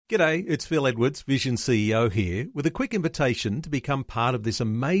G'day, it's Phil Edwards, Vision CEO here, with a quick invitation to become part of this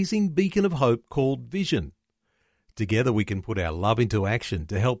amazing beacon of hope called Vision. Together we can put our love into action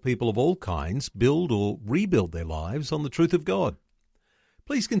to help people of all kinds build or rebuild their lives on the truth of God.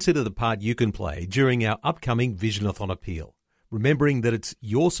 Please consider the part you can play during our upcoming Visionathon appeal, remembering that it's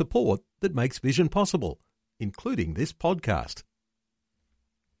your support that makes Vision possible, including this podcast.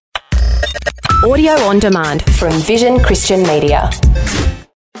 Audio on demand from Vision Christian Media.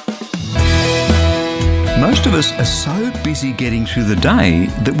 Most of us are so busy getting through the day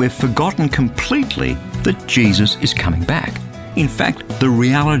that we've forgotten completely that Jesus is coming back. In fact, the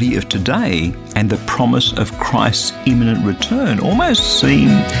reality of today and the promise of Christ's imminent return almost seem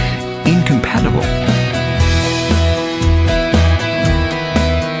incompatible.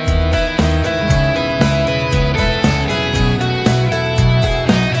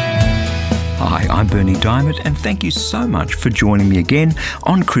 Hi, I'm Bernie Diamond, and thank you so much for joining me again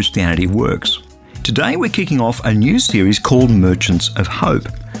on Christianity Works. Today we're kicking off a new series called Merchants of Hope.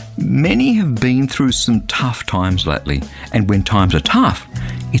 Many have been through some tough times lately, and when times are tough,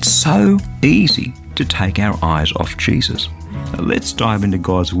 it's so easy to take our eyes off Jesus. Now let's dive into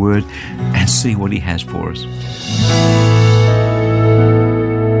God's Word and see what He has for us.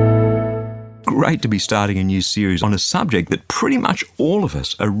 Great to be starting a new series on a subject that pretty much all of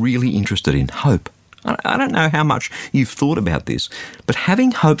us are really interested in, hope. I don't know how much you've thought about this, but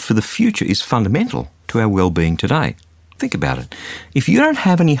having hope for the future is fundamental to our well-being today. Think about it. If you don't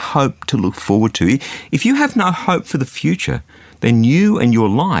have any hope to look forward to, if you have no hope for the future, then you and your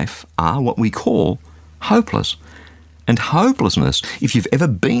life are what we call hopeless. And hopelessness, if you've ever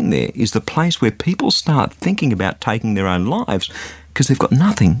been there, is the place where people start thinking about taking their own lives because they've got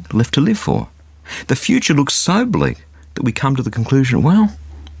nothing left to live for. The future looks so bleak that we come to the conclusion, well,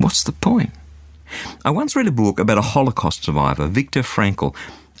 what's the point? I once read a book about a Holocaust survivor, Viktor Frankl,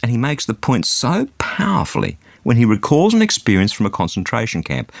 and he makes the point so powerfully when he recalls an experience from a concentration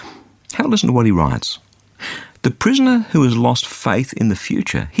camp. Have a listen to what he writes. The prisoner who has lost faith in the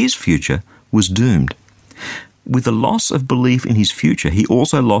future, his future, was doomed. With the loss of belief in his future, he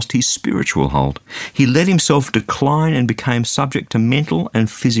also lost his spiritual hold. He let himself decline and became subject to mental and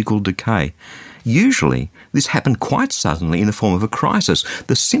physical decay. Usually, this happened quite suddenly in the form of a crisis,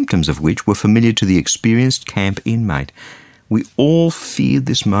 the symptoms of which were familiar to the experienced camp inmate. We all feared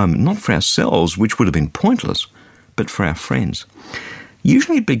this moment, not for ourselves, which would have been pointless, but for our friends.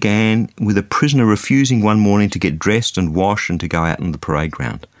 Usually it began with a prisoner refusing one morning to get dressed and wash and to go out on the parade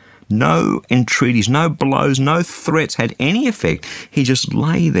ground. No entreaties, no blows, no threats had any effect. He just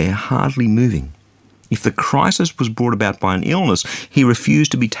lay there hardly moving. If the crisis was brought about by an illness, he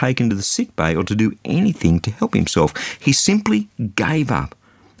refused to be taken to the sick bay or to do anything to help himself. He simply gave up,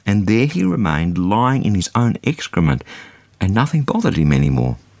 and there he remained lying in his own excrement, and nothing bothered him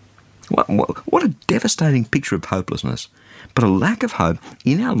anymore. What a devastating picture of hopelessness. But a lack of hope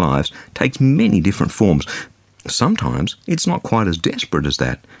in our lives takes many different forms. Sometimes it's not quite as desperate as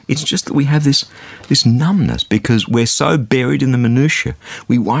that. It's just that we have this numbness because we're so buried in the minutiae.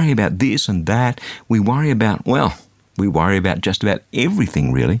 We worry about this and that. We worry about just about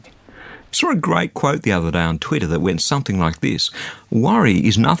everything, really. I saw a great quote the other day on Twitter that went something like this. Worry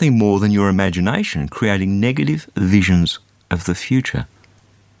is nothing more than your imagination creating negative visions of the future.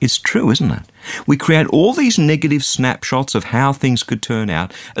 It's true, isn't it? We create all these negative snapshots of how things could turn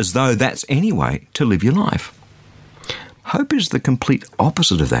out as though that's any way to live your life. Hope is the complete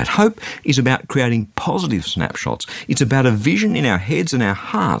opposite of that. Hope is about creating positive snapshots. It's about a vision in our heads and our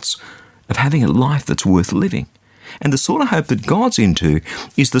hearts of having a life that's worth living. And the sort of hope that God's into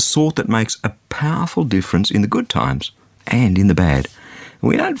is the sort that makes a powerful difference in the good times and in the bad.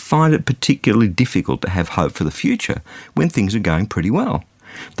 We don't find it particularly difficult to have hope for the future when things are going pretty well.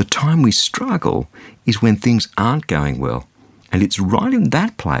 The time we struggle is when things aren't going well. And it's right in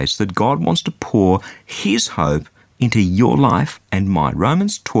that place that God wants to pour His hope into your life and mine.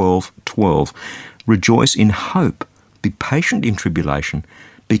 Romans 12:12. Rejoice in hope. Be patient in tribulation.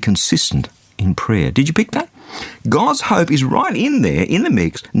 Be consistent in prayer. Did you pick that? God's hope is right in there, in the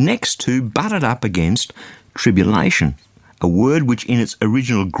mix, next to, butted up against tribulation. A word which in its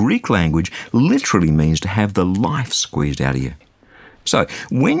original Greek language literally means to have the life squeezed out of you. So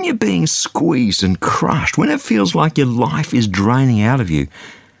when you're being squeezed and crushed, when it feels like your life is draining out of you,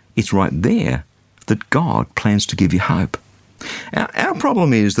 it's right there that God plans to give you hope. Our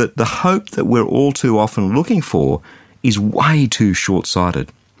problem is that the hope that we're all too often looking for is way too short-sighted.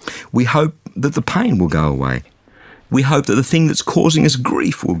 We hope that the pain will go away. We hope that the thing that's causing us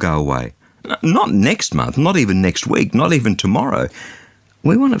grief will go away. Not next month, not even next week, not even tomorrow.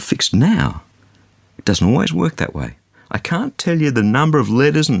 We want it fixed now. It doesn't always work that way. I can't tell you the number of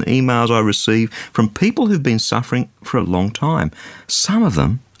letters and emails I receive from people who've been suffering for a long time. Some of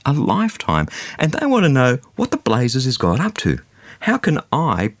them a lifetime. And they want to know, what the blazes is God up to? How can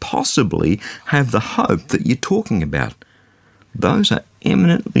I possibly have the hope that you're talking about? Those are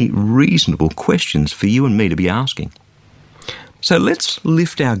eminently reasonable questions for you and me to be asking. So let's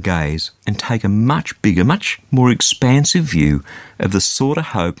lift our gaze and take a much bigger, much more expansive view of the sort of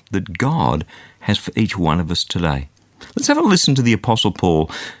hope that God has for each one of us today. Let's have a listen to the Apostle Paul,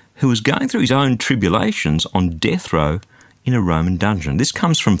 who was going through his own tribulations on death row in a Roman dungeon. This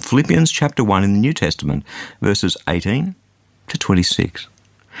comes from Philippians chapter 1 in the New Testament, verses 18 to 26.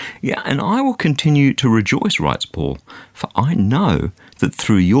 Yeah, and I will continue to rejoice, writes Paul, for I know that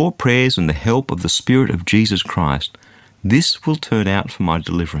through your prayers and the help of the Spirit of Jesus Christ, this will turn out for my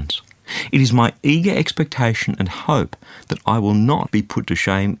deliverance. It is my eager expectation and hope that I will not be put to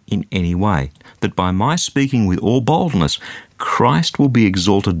shame in any way, that by my speaking with all boldness, Christ will be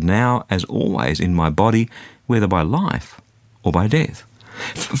exalted now as always in my body, whether by life or by death.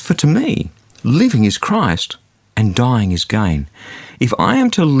 For to me, living is Christ and dying is gain. If I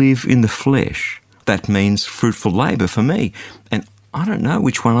am to live in the flesh, that means fruitful labour for me, and I don't know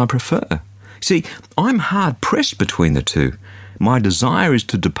which one I prefer. See, I'm hard-pressed between the two. My desire is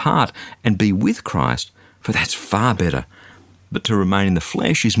to depart and be with Christ, for that's far better. But to remain in the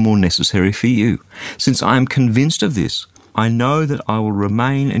flesh is more necessary for you. Since I am convinced of this, I know that I will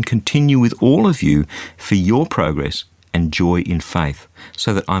remain and continue with all of you for your progress and joy in faith,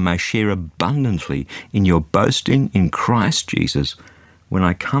 so that I may share abundantly in your boasting in Christ Jesus when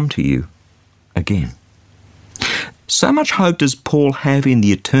I come to you again. So much hope does Paul have in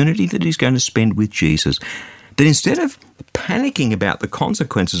the eternity that he's going to spend with Jesus, that instead of panicking about the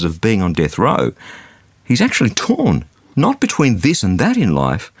consequences of being on death row, he's actually torn, not between this and that in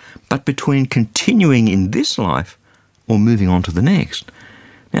life, but between continuing in this life or moving on to the next.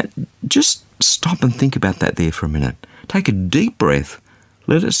 Now, just stop and think about that there for a minute. Take a deep breath.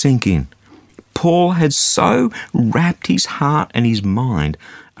 Let it sink in. Paul had so wrapped his heart and his mind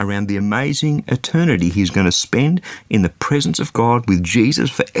around the amazing eternity he's going to spend in the presence of God with Jesus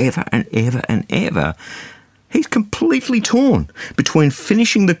forever and ever and ever. He's completely torn between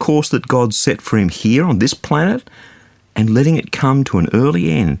finishing the course that God set for him here on this planet and letting it come to an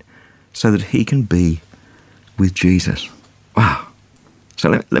early end so that he can be with Jesus. Wow. So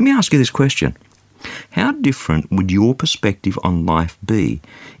let me ask you this question. How different would your perspective on life be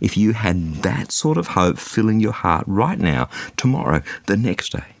if you had that sort of hope filling your heart right now, tomorrow, the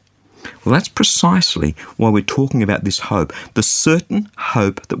next day? Well, that's precisely why we're talking about this hope, the certain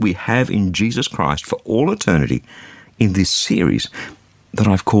hope that we have in Jesus Christ for all eternity in this series that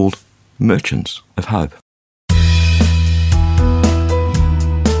I've called Merchants of Hope.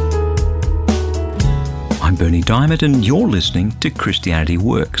 I'm Bernie Diamond and you're listening to Christianity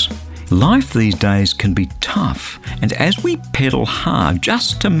Works. Life these days can be tough, and as we pedal hard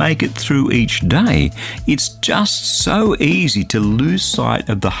just to make it through each day, it's just so easy to lose sight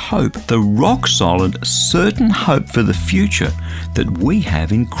of the hope, the rock-solid, certain hope for the future that we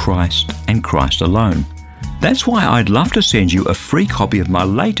have in Christ and Christ alone. That's why I'd love to send you a free copy of my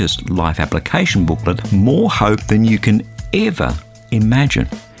latest life application booklet, More Hope Than You Can Ever Imagine.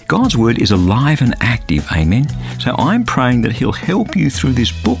 God's Word is alive and active, amen? So I'm praying that He'll help you through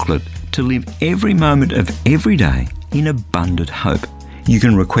this booklet to live every moment of every day in abundant hope. You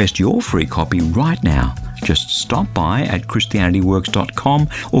can request your free copy right now. Just stop by at ChristianityWorks.com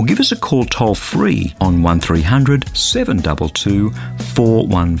or give us a call toll-free on 1300 722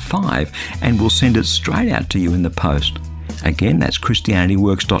 415 and we'll send it straight out to you in the post. Again, that's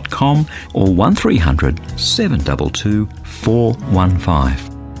ChristianityWorks.com or 1300 722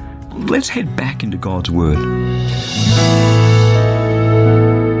 415. Let's head back into God's Word.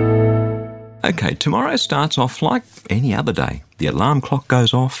 Okay, tomorrow starts off like any other day. The alarm clock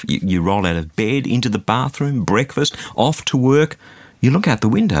goes off, you roll out of bed, into the bathroom, breakfast, off to work. You look out the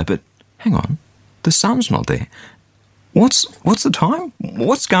window, but hang on, the sun's not there. What's the time?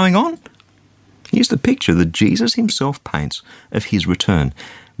 What's going on? Here's the picture that Jesus himself paints of his return.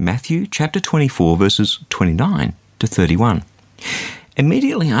 Matthew chapter 24, verses 29 to 31.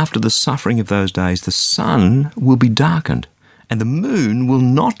 Immediately after the suffering of those days, the sun will be darkened, and the moon will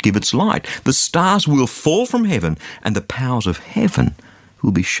not give its light. The stars will fall from heaven, and the powers of heaven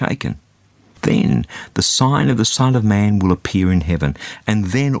will be shaken. Then the sign of the Son of Man will appear in heaven, and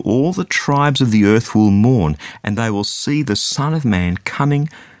then all the tribes of the earth will mourn, and they will see the Son of Man coming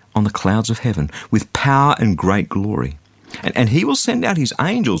on the clouds of heaven with power and great glory. And he will send out his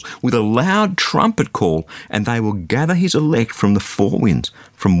angels with a loud trumpet call, and they will gather his elect from the four winds,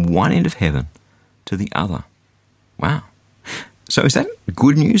 from one end of heaven to the other. Wow. So is that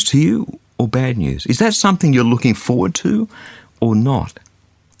good news to you or bad news? Is that something you're looking forward to or not?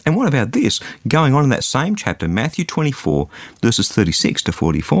 And what about this? Going on in that same chapter, Matthew 24, verses 36 to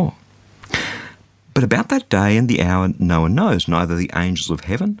 44. But about that day and the hour no one knows, neither the angels of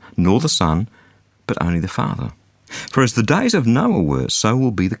heaven nor the Son, but only the Father. For as the days of Noah were, so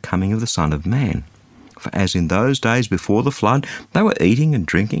will be the coming of the Son of Man. For as in those days before the flood, they were eating and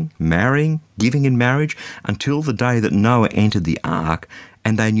drinking, marrying, giving in marriage, until the day that Noah entered the ark,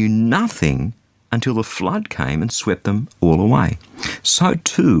 and they knew nothing until the flood came and swept them all away. So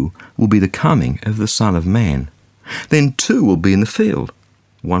too will be the coming of the Son of Man. Then two will be in the field.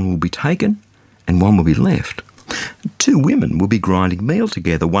 One will be taken, and one will be left. Two women will be grinding meal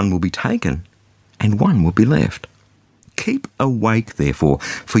together. One will be taken, and one will be left. Keep awake, therefore,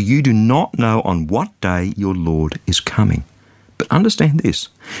 for you do not know on what day your Lord is coming. But understand this,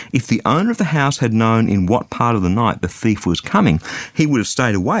 if the owner of the house had known in what part of the night the thief was coming, he would have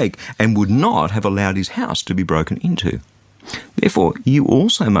stayed awake and would not have allowed his house to be broken into. Therefore, you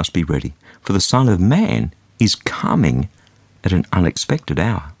also must be ready, for the Son of Man is coming at an unexpected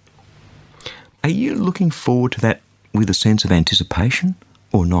hour. Are you looking forward to that with a sense of anticipation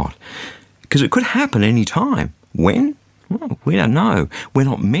or not? Because it could happen any time. When? Well, we don't know. We're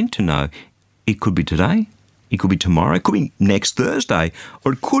not meant to know. It could be today, it could be tomorrow, it could be next Thursday,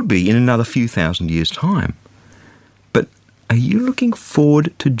 or it could be in another few thousand years' time. But are you looking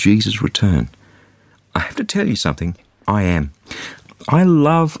forward to Jesus' return? I have to tell you something. I am. I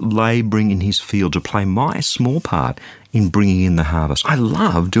love labouring in his field to play my small part in bringing in the harvest. I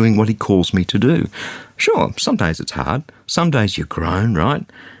love doing what he calls me to do. Sure, some days it's hard. Some days you groan, right?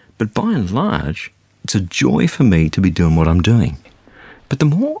 But by and large, it's a joy for me to be doing what I'm doing. But the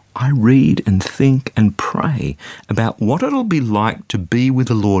more I read and think and pray about what it'll be like to be with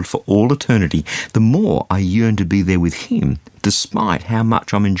the Lord for all eternity, the more I yearn to be there with him, despite how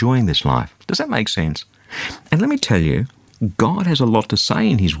much I'm enjoying this life. Does that make sense? And let me tell you, God has a lot to say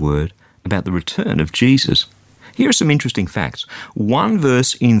in his word about the return of Jesus. Here are some interesting facts. One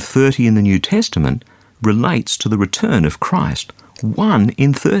verse in 30 in the New Testament relates to the return of Christ. 1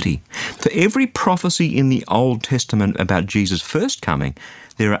 in 30. For every prophecy in the Old Testament about Jesus' first coming,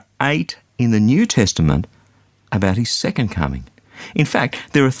 there are 8 in the New Testament about his second coming. In fact,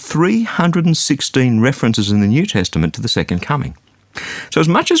 there are 316 references in the New Testament to the second coming. So as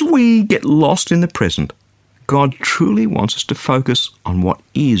much as we get lost in the present, God truly wants us to focus on what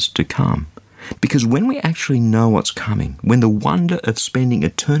is to come. Because when we actually know what's coming, when the wonder of spending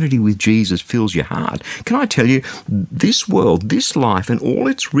eternity with Jesus fills your heart, can I tell you, this world, this life, and all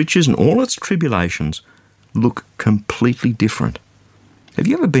its riches and all its tribulations look completely different. Have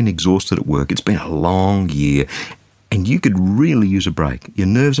you ever been exhausted at work? It's been a long year, and you could really use a break. Your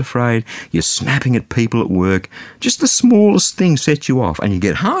nerves are frayed, you're snapping at people at work, just the smallest thing sets you off, and you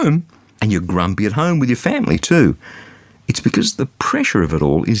get home, and you're grumpy at home with your family too. It's because the pressure of it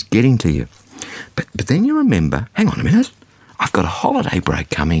all is getting to you. But then you remember, hang on a minute, I've got a holiday break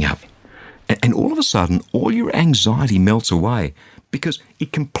coming up. And all of a sudden, all your anxiety melts away because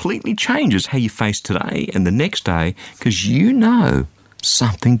it completely changes how you face today and the next day because you know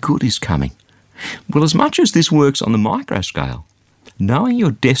something good is coming. Well, as much as this works on the micro scale, knowing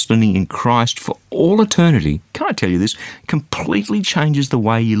your destiny in Christ for all eternity, can I tell you this, completely changes the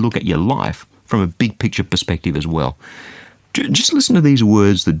way you look at your life from a big picture perspective as well. Just listen to these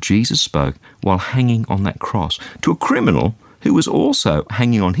words that Jesus spoke while hanging on that cross to a criminal who was also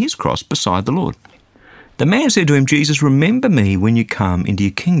hanging on his cross beside the Lord. The man said to him, Jesus, remember me when you come into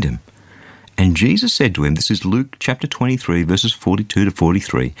your kingdom. And Jesus said to him, this is Luke chapter 23, verses 42 to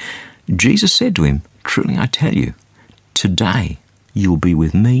 43. Jesus said to him, truly I tell you, today you will be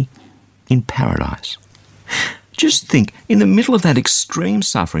with me in paradise. Just think, in the middle of that extreme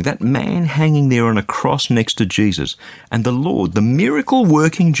suffering, that man hanging there on a cross next to Jesus, and the Lord, the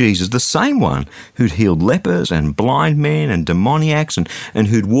miracle-working Jesus, the same one who'd healed lepers and blind men and demoniacs and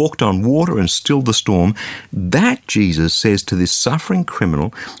who'd walked on water and stilled the storm, that Jesus says to this suffering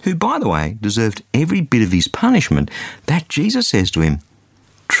criminal, who, by the way, deserved every bit of his punishment, that Jesus says to him,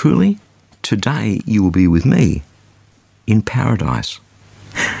 truly, today you will be with me in paradise.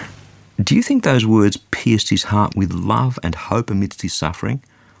 Do you think those words pierced his heart with love and hope amidst his suffering?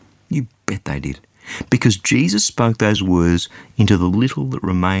 You bet they did. Because Jesus spoke those words into the little that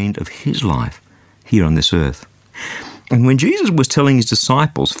remained of his life here on this earth. And when Jesus was telling his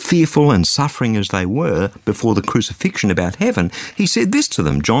disciples, fearful and suffering as they were before the crucifixion about heaven, he said this to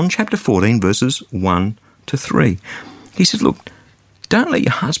them, John chapter 14, verses 1 to 3. He said, look, don't let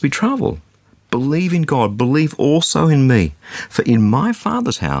your hearts be troubled. Believe in God, believe also in me. For in my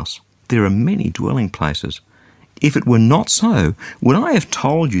Father's house there are many dwelling places. If it were not so, would I have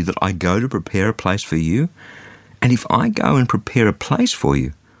told you that I go to prepare a place for you? And if I go and prepare a place for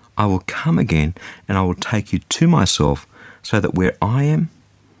you, I will come again and I will take you to myself, so that where I am,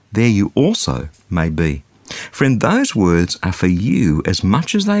 there you also may be. Friend, those words are for you as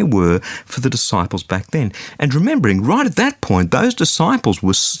much as they were for the disciples back then. And remembering, right at that point, those disciples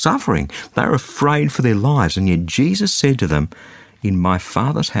were suffering. They were afraid for their lives. And yet Jesus said to them, in my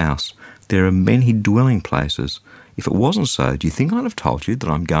Father's house, there are many dwelling places. If it wasn't so, do you think I'd have told you that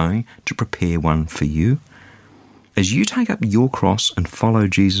I'm going to prepare one for you? As you take up your cross and follow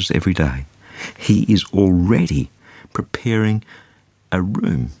Jesus every day, he is already preparing a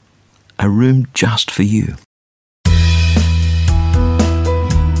room just for you.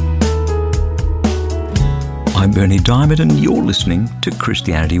 I'm Bernie Diamond and you're listening to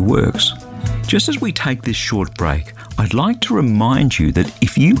Christianity Works. Just as we take this short break, I'd like to remind you that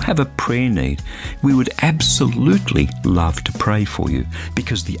if you have a prayer need, we would absolutely love to pray for you,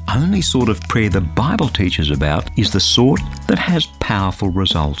 because the only sort of prayer the Bible teaches about is the sort that has powerful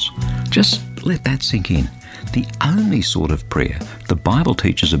results. Just let that sink in. The only sort of prayer the Bible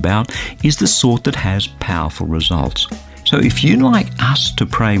teaches about is the sort that has powerful results. So if you'd like us to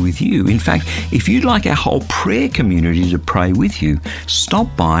pray with you, in fact, if you'd like our whole prayer community to pray with you, stop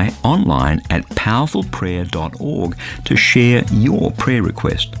by online at powerfulprayer.org to share your prayer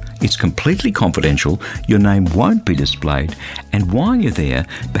request. It's completely confidential, your name won't be displayed, and while you're there,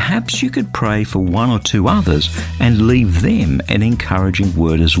 perhaps you could pray for one or two others and leave them an encouraging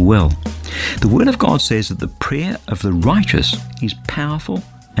word as well. The Word of God says that the prayer of the righteous is powerful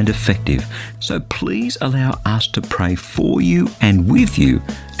and effective. So please allow us to pray for you and with you,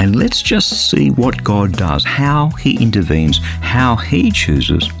 and let's just see what God does, how he intervenes, how he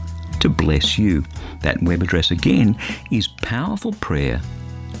chooses to bless you. That web address again is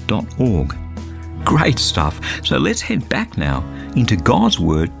powerfulprayer.org. Great stuff. So let's head back now into God's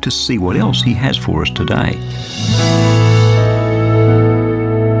Word to see what else he has for us today.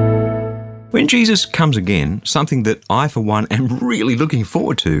 When Jesus comes again, something that I, for one, am really looking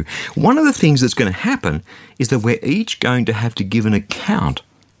forward to, one of the things that's going to happen is that we're each going to have to give an account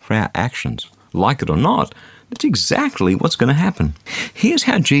for our actions. Like it or not, that's exactly what's going to happen. Here's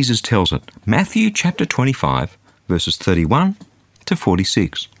how Jesus tells it. Matthew chapter 25, verses 31 to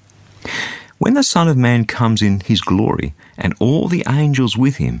 46. When the Son of Man comes in his glory, and all the angels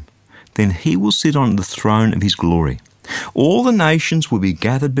with him, then he will sit on the throne of his glory. All the nations will be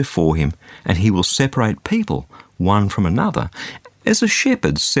gathered before him, and he will separate people one from another, as a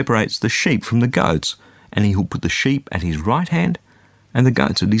shepherd separates the sheep from the goats, and he will put the sheep at his right hand and the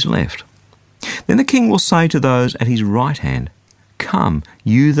goats at his left. Then the king will say to those at his right hand, "Come,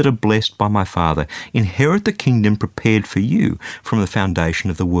 you that are blessed by my Father, inherit the kingdom prepared for you from the foundation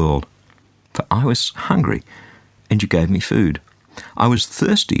of the world. For I was hungry, and you gave me food. I was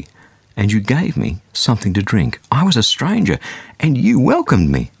thirsty, and you gave me something to drink. I was a stranger, and you welcomed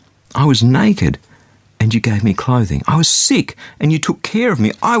me. I was naked, and you gave me clothing. I was sick, and you took care of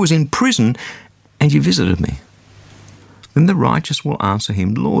me. I was in prison, and you visited me." Then the righteous will answer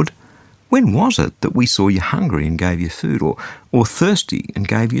him, "Lord, when was it that we saw you hungry and gave you food, or thirsty and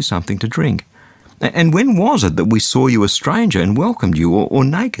gave you something to drink? And when was it that we saw you a stranger and welcomed you, or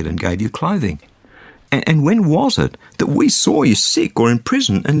naked and gave you clothing? And when was it that we saw you sick or in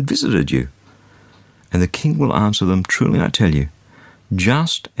prison and visited you?" And the king will answer them, "Truly I tell you,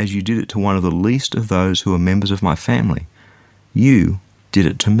 just as you did it to one of the least of those who are members of my family, you did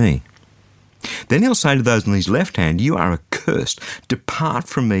it to me." Then he'll say to those on his left hand, "You are accursed. Depart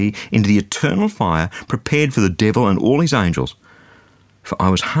from me into the eternal fire prepared for the devil and all his angels. For I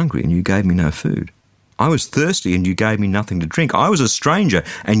was hungry and you gave me no food. I was thirsty and you gave me nothing to drink. I was a stranger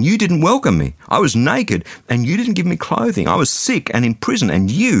and you didn't welcome me. I was naked and you didn't give me clothing. I was sick and in prison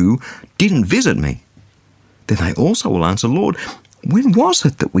and you didn't visit me." Then they also will answer, "Lord, when was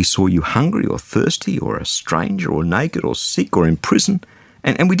it that we saw you hungry or thirsty or a stranger or naked or sick or in prison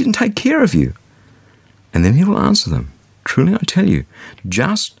and we didn't take care of you?" And then he will answer them, "Truly I tell you,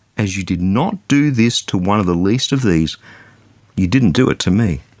 just as you did not do this to one of the least of these, you didn't do it to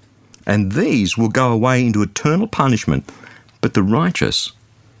me. And these will go away into eternal punishment, but the righteous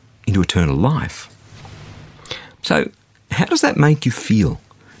into eternal life." So, how does that make you feel,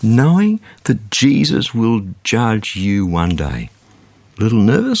 knowing that Jesus will judge you one day? A little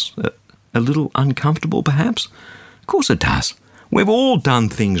nervous? A little uncomfortable, perhaps? Of course it does. We've all done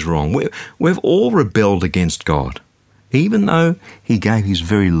things wrong. We've all rebelled against God. Even though he gave his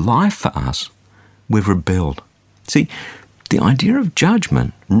very life for us, we've rebelled. See, the idea of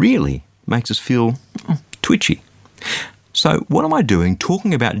judgment really makes us feel twitchy. So what am I doing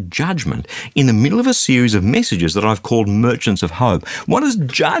talking about judgment in the middle of a series of messages that I've called Merchants of Hope? What does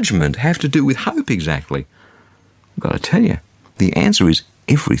judgment have to do with hope exactly? I've got to tell you, the answer is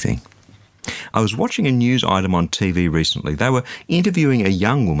everything. I was watching a news item on TV recently. They were interviewing a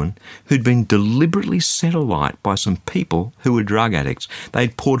young woman who'd been deliberately set alight by some people who were drug addicts.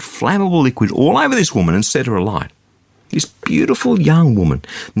 They'd poured flammable liquid all over this woman and set her alight. This beautiful young woman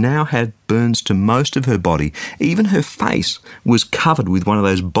now had burns to most of her body. Even her face was covered with one of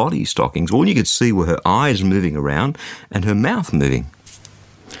those body stockings. All you could see were her eyes moving around and her mouth moving.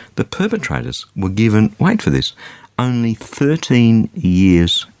 The perpetrators were given, wait for this, only 13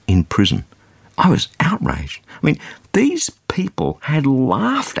 years in prison. I was outraged. I mean, these people had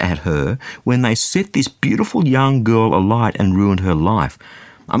laughed at her when they set this beautiful young girl alight and ruined her life.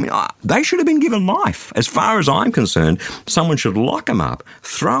 I mean, they should have been given life. As far as I'm concerned, someone should lock them up,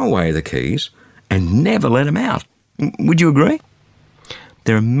 throw away the keys, and never let them out. Would you agree?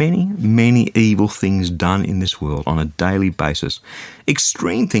 There are many, many evil things done in this world on a daily basis.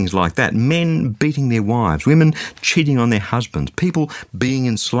 Extreme things like that. Men beating their wives, women cheating on their husbands, people being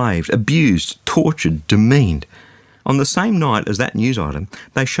enslaved, abused, tortured, demeaned. On the same night as that news item,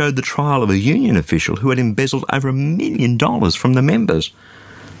 they showed the trial of a union official who had embezzled over $1 million from the members.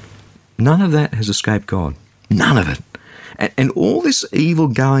 None of that has escaped God. None of it. And all this evil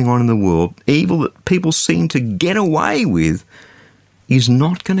going on in the world, evil that people seem to get away with, is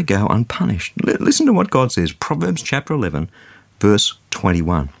not going to go unpunished. Listen to what God says, Proverbs chapter 11, verse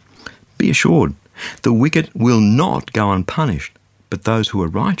 21. Be assured, the wicked will not go unpunished, but those who are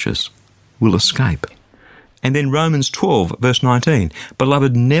righteous will escape. And then Romans 12, verse 19.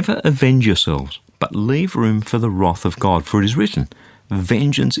 Beloved, never avenge yourselves, but leave room for the wrath of God, for it is written,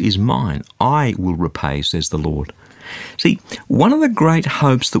 vengeance is mine, I will repay, says the Lord. See, one of the great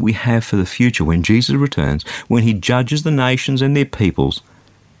hopes that we have for the future when Jesus returns, when he judges the nations and their peoples,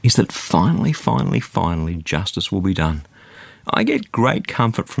 is that finally, justice will be done. I get great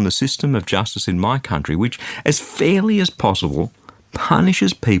comfort from the system of justice in my country, which, as fairly as possible,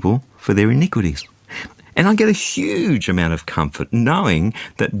 punishes people for their iniquities. And I get a huge amount of comfort knowing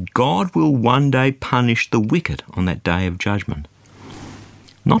that God will one day punish the wicked on that day of judgment.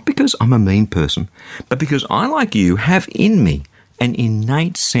 Not because I'm a mean person, but because I, like you, have in me an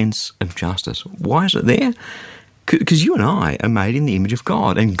innate sense of justice. Why is it there? Because you and I are made in the image of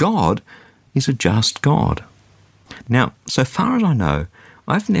God, and God is a just God. Now, so far as I know,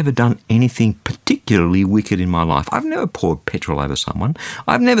 I've never done anything particularly wicked in my life. I've never poured petrol over someone.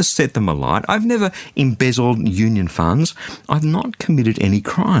 I've never set them alight. I've never embezzled union funds. I've not committed any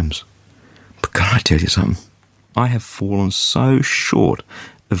crimes. But can I tell you something? I have fallen so short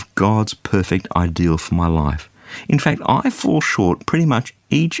of God's perfect ideal for my life. In fact, I fall short pretty much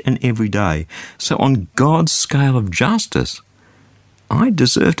each and every day. So on God's scale of justice, I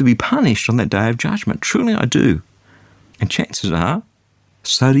deserve to be punished on that day of judgment. Truly I do. And chances are,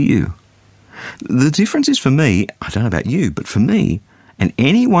 so do you. The difference is for me, I don't know about you, but for me, and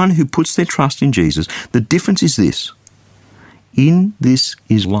anyone who puts their trust in Jesus, the difference is this. In this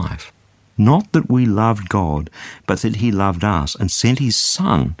is life. Not that we loved God, but that he loved us and sent his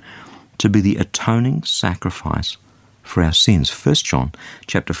Son to be the atoning sacrifice for our sins. 1 John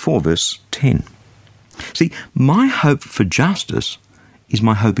chapter 4, verse 10. See, my hope for justice is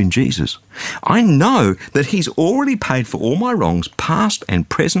my hope in Jesus. I know that he's already paid for all my wrongs, past and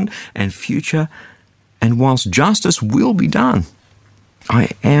present and future, and whilst justice will be done, I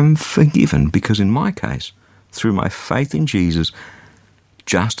am forgiven because in my case, through my faith in Jesus,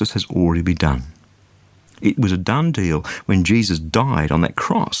 justice has already been done. It was a done deal when Jesus died on that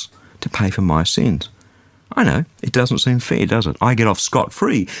cross to pay for my sins. I know, it doesn't seem fair, does it? I get off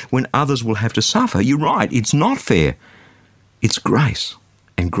scot-free when others will have to suffer. You're right, it's not fair. It's grace,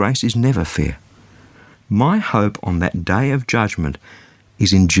 and grace is never fair. My hope on that day of judgment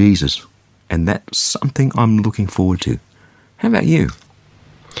is in Jesus, and that's something I'm looking forward to. How about you?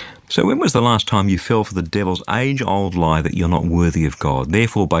 So when was the last time you fell for the devil's age-old lie that you're not worthy of God?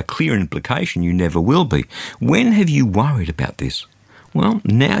 Therefore, by clear implication, you never will be. When have you worried about this? Well,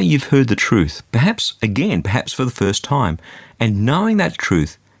 now you've heard the truth, perhaps for the first time. And knowing that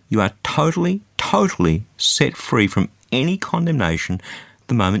truth, you are totally set free from any condemnation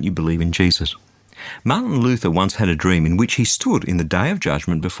the moment you believe in Jesus. Martin Luther once had a dream in which he stood in the day of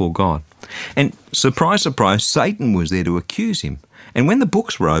judgment before God. And surprise, surprise, Satan was there to accuse him. And when the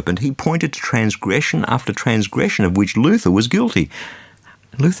books were opened, he pointed to transgression after transgression of which Luther was guilty.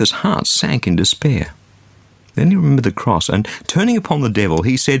 Luther's heart sank in despair. Then he remembered the cross, and turning upon the devil,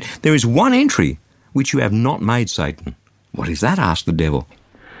 he said, "There is one entry which you have not made, Satan." "What is that?" asked the devil.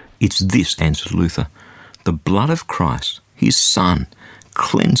 "It's this," answered Luther, "the blood of Christ his Son,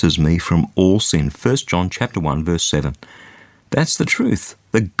 cleanses me from all sin. 1 John chapter 1, verse 7. That's the truth,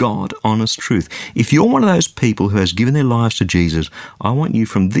 the God-honest truth. If you're one of those people who has given their lives to Jesus, I want you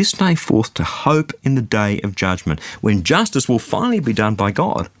from this day forth to hope in the day of judgment, when justice will finally be done by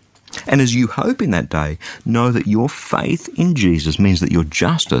God. And as you hope in that day, know that your faith in Jesus means that your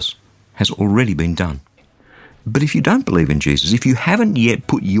justice has already been done. But if you don't believe in Jesus, if you haven't yet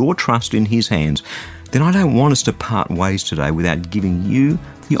put your trust in his hands, then I don't want us to part ways today without giving you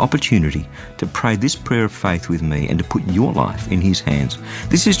the opportunity to pray this prayer of faith with me and to put your life in his hands.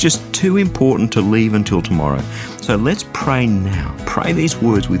 This is just too important to leave until tomorrow. So let's pray now. Pray these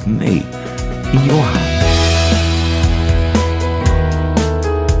words with me in your heart.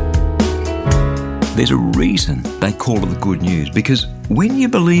 There's a reason they call it the good news, because when you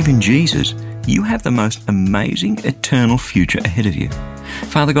believe in Jesus, you have the most amazing eternal future ahead of you.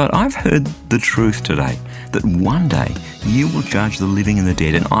 Father God, I've heard the truth today that one day you will judge the living and the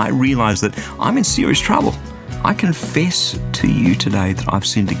dead, and I realize that I'm in serious trouble. I confess to you today that I've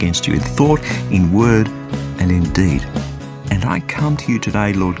sinned against you in thought, in word, and in deed. And I come to you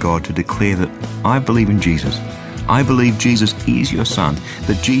today, Lord God, to declare that I believe in Jesus. I believe Jesus is your Son,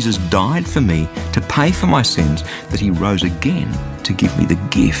 that Jesus died for me to pay for my sins, that he rose again to give me the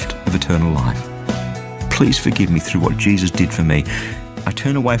gift of eternal life. Please forgive me through what Jesus did for me. I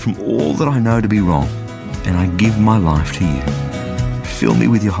turn away from all that I know to be wrong, and I give my life to you. Fill me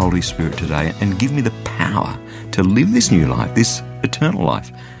with your Holy Spirit today and give me the power to live this new life, this eternal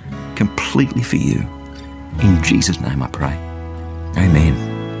life, completely for you. In Jesus' name I pray. Amen.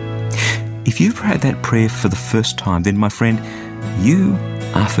 If you prayed that prayer for the first time, then my friend, you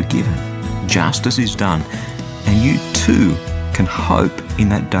are forgiven. Justice is done, and you too can hope in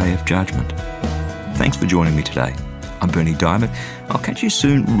that day of judgment. Thanks for joining me today. I'm Bernie Diamond. I'll catch you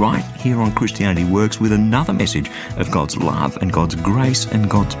soon right here on Christianity Works with another message of God's love and God's grace and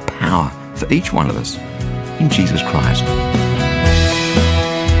God's power for each one of us in Jesus Christ.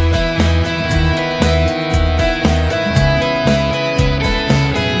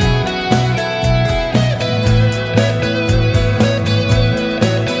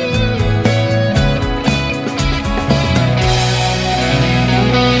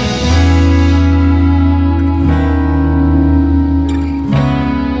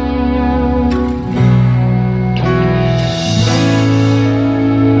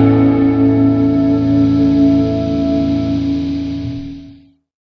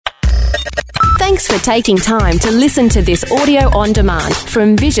 Thanks for taking time to listen to this audio on demand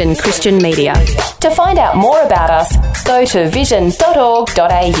from Vision Christian Media. To find out more about us, go to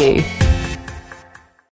vision.org.au.